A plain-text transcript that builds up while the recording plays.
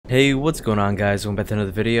Hey, what's going on, guys? Welcome back to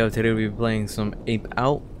another video. Today we'll be playing some Ape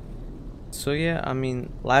Out. So yeah, I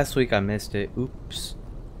mean, last week I missed it. Oops,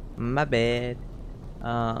 my bad.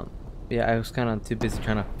 Yeah, I was kind of too busy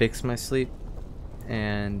trying to fix my sleep,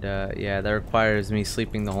 and yeah, that requires me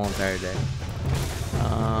sleeping the whole entire day.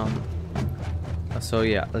 So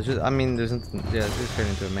yeah, let's just, I mean, there's nothing, yeah, let's just turn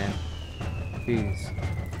into a man. Jeez.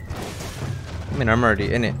 I mean, I'm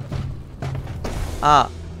already in it.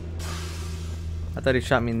 Ah, I thought he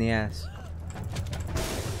shot me in the ass.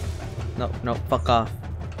 No, fuck off.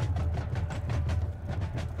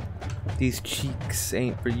 These cheeks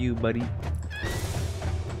ain't for you, buddy.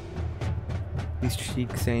 These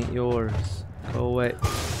cheeks ain't yours. Go away.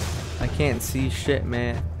 I can't see shit,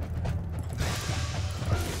 man.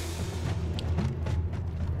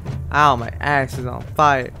 Ow, my ass is on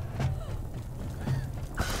fire.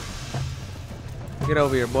 Get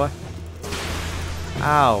over here, boy.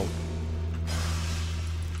 Ow.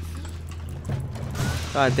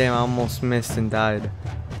 God damn, I almost missed and died.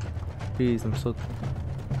 Jeez, I'm so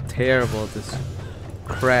terrible at this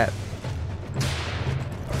crap.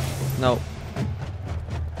 No.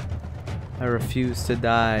 I refuse to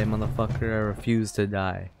die, motherfucker. I refuse to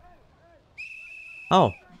die.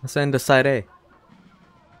 Oh, let's end to side A.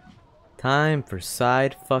 Time for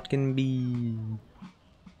side fucking B.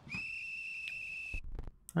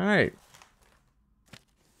 Alright.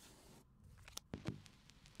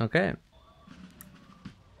 Okay.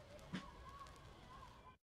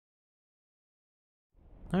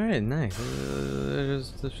 Alright, nice.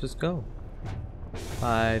 Let's just go.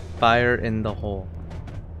 Fire in the hole.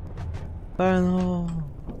 Fire in the hole.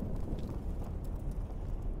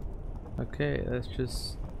 Okay, let's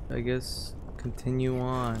just, I guess, continue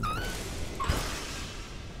on.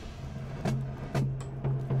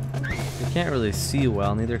 I can't really see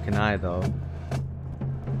well, neither can I though.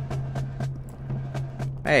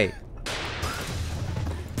 Hey.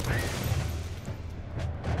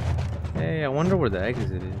 Hey, I wonder where the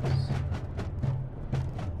exit is.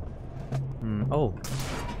 Oh.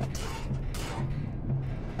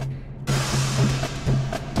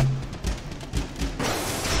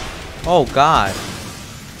 Oh God.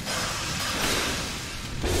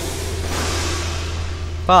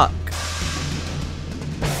 Fuck.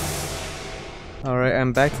 Alright,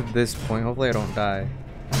 I'm back to this point. Hopefully I don't die.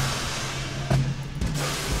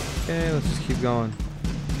 Okay, let's just keep going.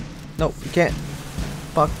 Nope, you can't.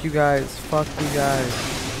 Fuck you guys. Fuck you guys.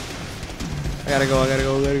 I gotta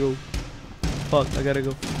go. Fuck, I gotta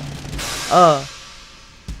go.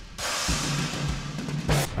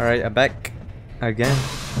 Alright, I'm back. Again.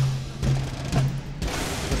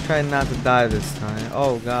 Let's try not to die this time.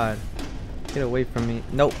 Oh God. Get away from me.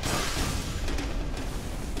 Nope.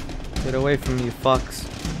 Get away from me, you fucks.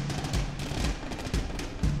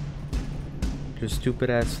 Your stupid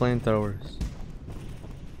ass flamethrowers.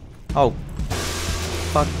 Oh.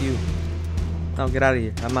 Fuck you. No, get out of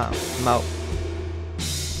here. I'm out.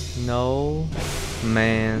 No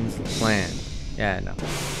man's land. Yeah, no.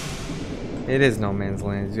 It is no man's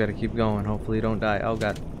land. You just gotta keep going. Hopefully you don't die. Oh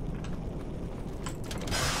God.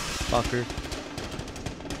 Fucker.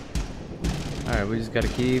 Alright, we just gotta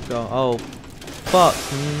keep going. Oh. Fuck.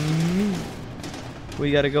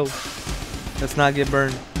 We gotta go. Let's not get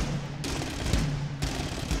burned.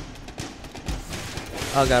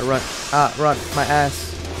 Oh God, run. Ah, run. My ass.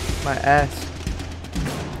 My ass.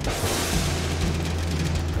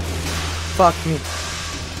 Fuck me.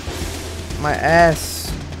 My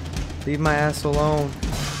ass. Leave my ass alone.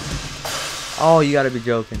 Oh, you gotta be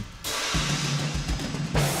joking.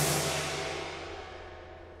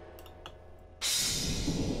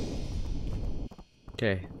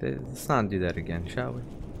 Okay, let's not do that again, shall we?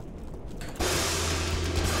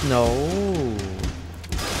 No.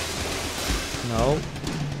 No.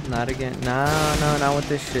 Not again. No, not with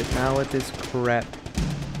this shit. Not with this crap.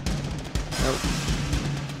 Nope.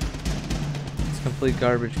 It's complete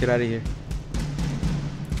garbage. Get out of here.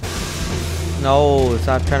 No,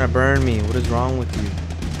 stop trying to burn me. What is wrong with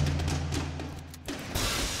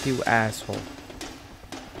you? You asshole.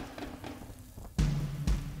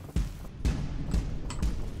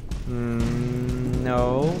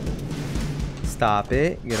 No. Stop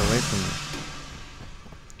it. Get away from me.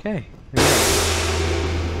 Okay.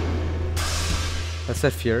 That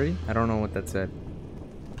said Fury? I don't know what that said.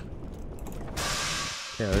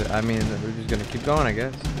 Yeah, I mean, we're just gonna keep going, I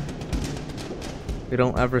guess. We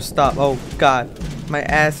don't ever stop. Oh God, my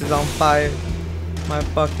ass is on fire. My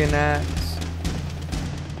fucking ass.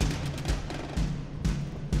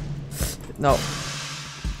 No.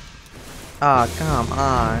 Ah, come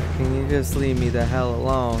on. Can you just leave me the hell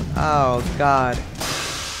alone? Oh God.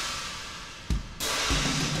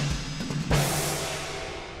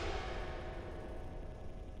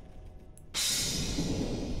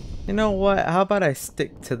 You know what? How about I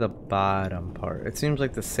stick to the bottom part? It seems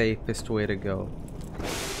like the safest way to go.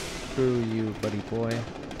 Screw you, buddy boy.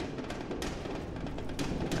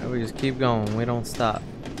 Alright, we just keep going. We don't stop.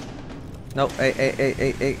 Nope. Hey.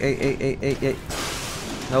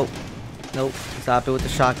 Nope. Nope. Stop it with the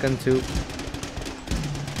shotgun too.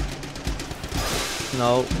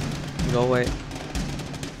 No. Go away.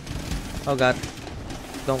 Oh god.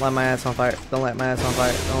 Don't light my ass on fire. Don't light my ass on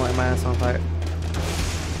fire. Don't light my ass on fire.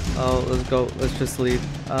 Oh, let's go. Let's just leave.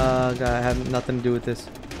 God, I have nothing to do with this.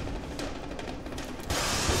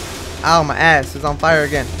 Ow, my ass is on fire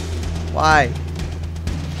again. Why?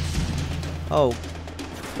 Oh,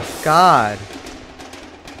 God.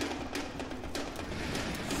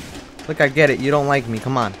 Look, I get it. You don't like me.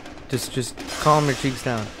 Come on. Just calm your cheeks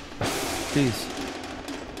down. Jeez.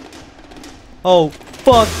 Oh,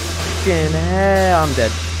 fucking hell. I'm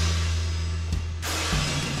dead.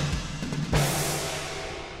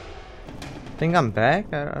 Think I'm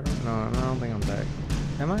back? I don't know. I don't think I'm back.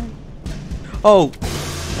 Am I? Oh!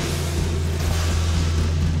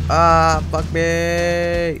 Ah, fuck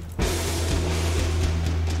me!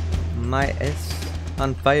 My ass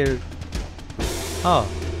on fire. Oh,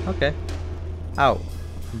 okay. Out.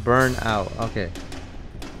 Burn out. Okay.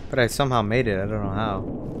 But I somehow made it. I don't know how.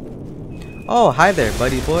 Oh, hi there,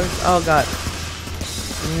 buddy boys. Oh, God.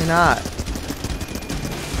 You're not.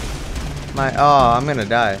 Oh, I'm gonna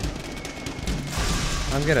die.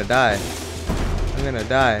 I'm gonna die. I'm gonna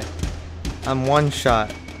die. I'm one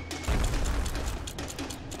shot.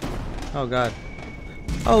 Oh god.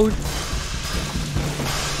 Oh.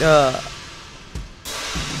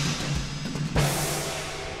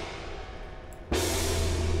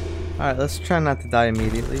 Alright, let's try not to die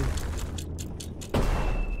immediately.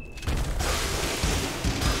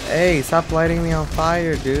 Hey, stop lighting me on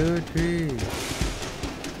fire, dude. Jeez.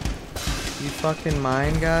 You fucking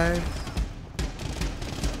mind, guys?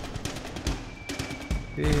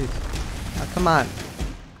 Jeez. Oh, come on.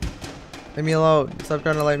 Leave me alone. Stop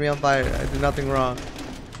trying to light me on fire. I did nothing wrong.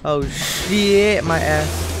 Oh shit. My ass.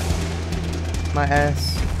 My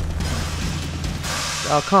ass.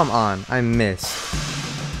 Oh, come on. I missed.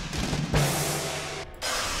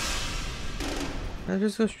 I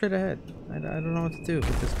just go straight ahead. I don't know what to do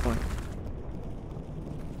at this point.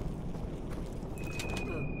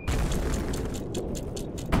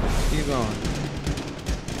 Keep going.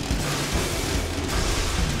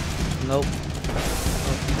 Nope.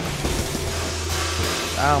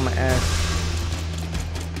 Ow, my ass.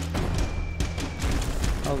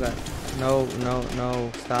 Oh god. No.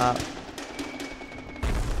 Stop.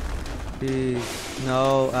 Jeez.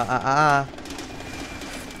 No.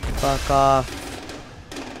 Fuck off.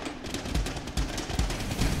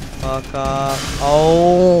 Fuck off.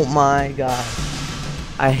 Oh my god.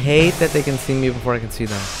 I hate that they can see me before I can see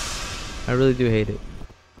them. I really do hate it.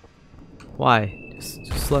 Why?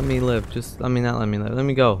 Just let me live. Not let me live. Let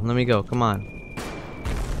me go. Let me go. Come on.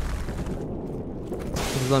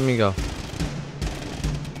 Just let me go.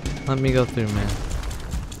 Let me go through, man.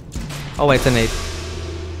 Oh wait, it's an 8.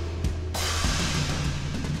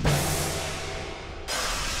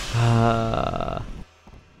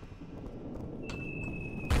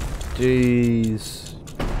 Jeez.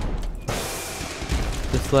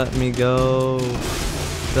 Just let me go.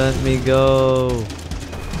 Let me go.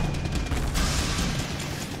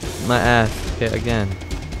 My ass. Okay, again.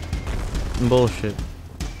 Bullshit.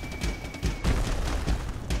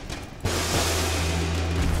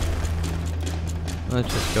 Let's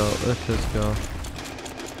just go. Let's just go.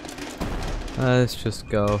 Let's just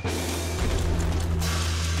go.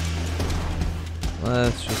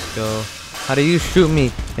 Let's just go. How do you shoot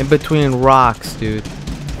me in between rocks, dude?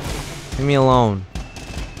 Leave me alone.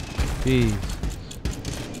 Jeez.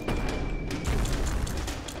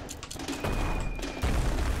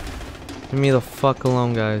 Leave me the fuck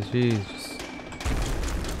alone, guys. Jeez.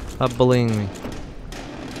 Stop bullying me.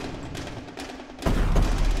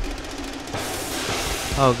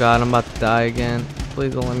 Oh god, I'm about to die again.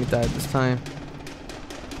 Please don't let me die this time.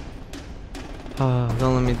 Oh,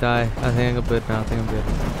 don't let me die. I think I'm good now. I think I'm good.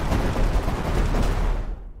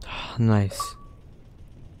 Oh, nice.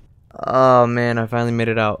 Oh man, I finally made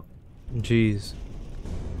it out. Jeez.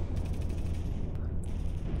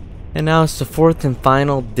 And now it's the 4th and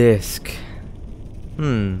final disc.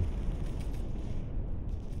 I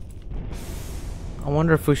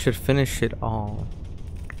wonder if we should finish it all.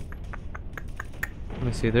 Let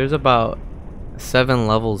me see, there's about 7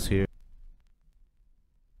 levels here.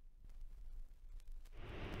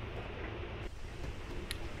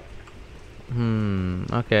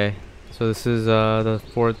 Okay. So this is the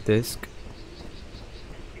 4th disc.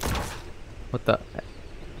 What the?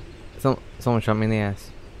 Someone shot me in the ass.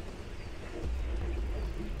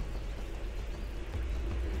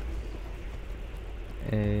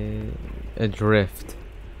 A drift.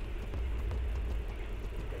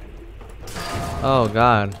 Oh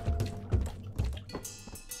god.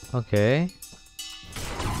 Okay.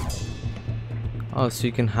 Oh, so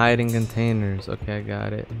you can hide in containers. Okay, I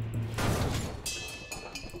got it.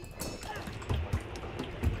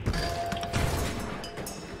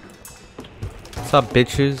 What's up,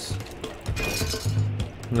 bitches?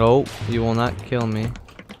 Nope, you will not kill me.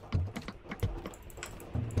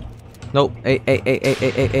 Nope. Hey.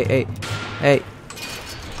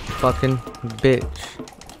 Fucking bitch.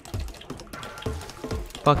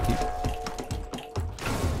 Fuck you.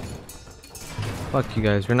 Fuck you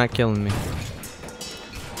guys, you're not killing me.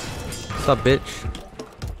 What's up, bitch?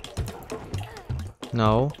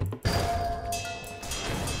 No.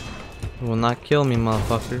 You will not kill me,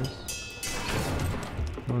 motherfuckers.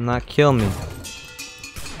 You will not kill me.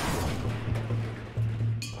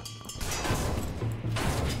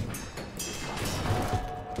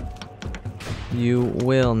 You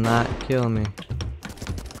will not kill me.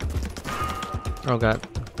 Oh god.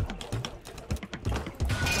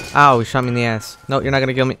 Ow, he shot me in the ass. No, you're not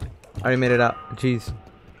gonna kill me. I already made it out. Jeez.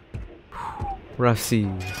 Rough seas.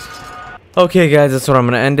 Okay guys, that's what I'm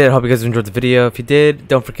gonna end it. Hope you guys enjoyed the video. If you did,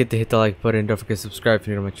 don't forget to hit the like button. Don't forget to subscribe if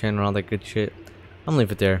you're new to my channel and all that good shit. I'm gonna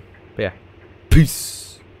leave it there. But yeah. Peace.